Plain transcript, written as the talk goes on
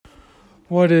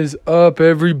What is up,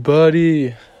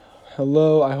 everybody?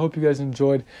 Hello, I hope you guys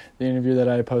enjoyed the interview that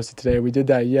I posted today. We did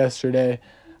that yesterday.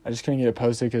 I just couldn't get it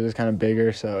posted because it was kind of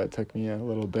bigger, so it took me a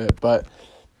little bit. But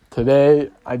today,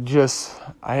 I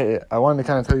wanted to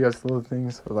kind of tell you guys little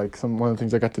things. Like one of the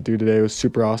things I got to do today was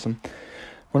super awesome.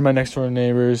 One of my next door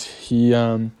neighbors, he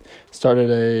started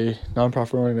a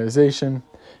nonprofit organization,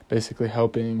 basically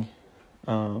helping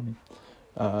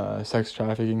sex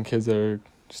trafficking kids that are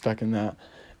stuck in that.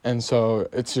 And so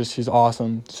he's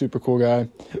awesome, super cool guy.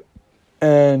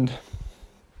 And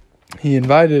he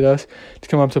invited us to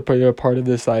come up to be a part of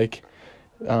this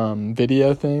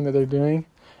video thing that they're doing.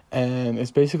 And it's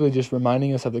basically just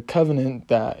reminding us of the covenant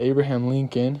that Abraham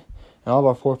Lincoln and all of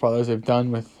our forefathers have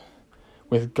done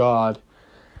with God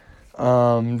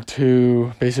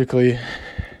to basically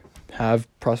have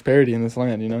prosperity in this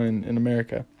land, in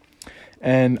America.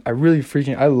 And I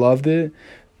loved it.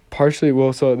 Partially,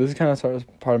 so this is kind of started as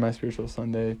part of my Spiritual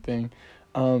Sunday thing.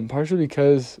 Partially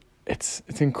because it's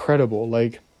incredible.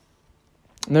 Like,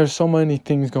 there's so many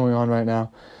things going on right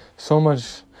now. So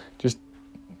much just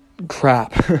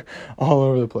crap all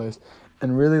over the place.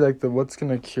 And really, what's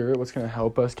going to cure it, what's going to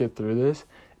help us get through this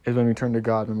is when we turn to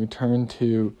God. When we turn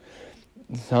to,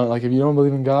 if you don't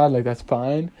believe in God, that's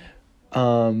fine.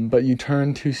 But you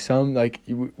turn to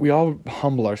we all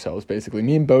humble ourselves, basically.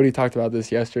 Me and Bodie talked about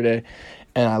this yesterday,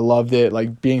 and I loved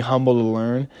it, being humble to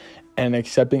learn and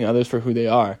accepting others for who they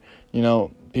are.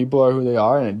 People are who they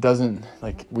are, and it doesn't,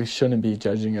 we shouldn't be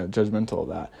judgmental of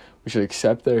that. We should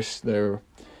accept their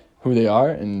who they are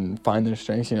and find their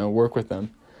strengths, work with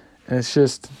them. And it's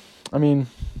just,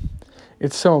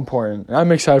 it's so important. And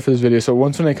I'm excited for this video. So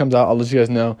when it comes out, I'll let you guys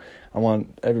know. I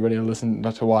want everybody to listen,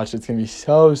 not to watch. It's going to be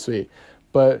so sweet.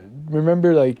 But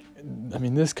remember,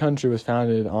 this country was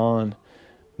founded on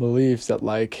beliefs that,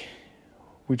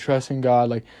 we trust in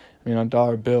God. On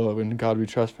dollar bill, in God we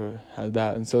trust had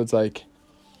that. And so it's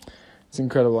it's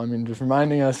incredible. Just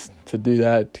reminding us to do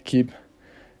that, to keep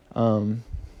our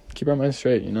minds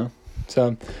straight,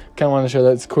 So kind of want to share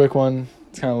that. It's a quick one.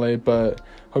 It's kind of late, but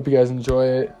hope you guys enjoy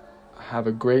it. Have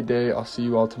a great day. I'll see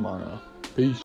you all tomorrow. Peace.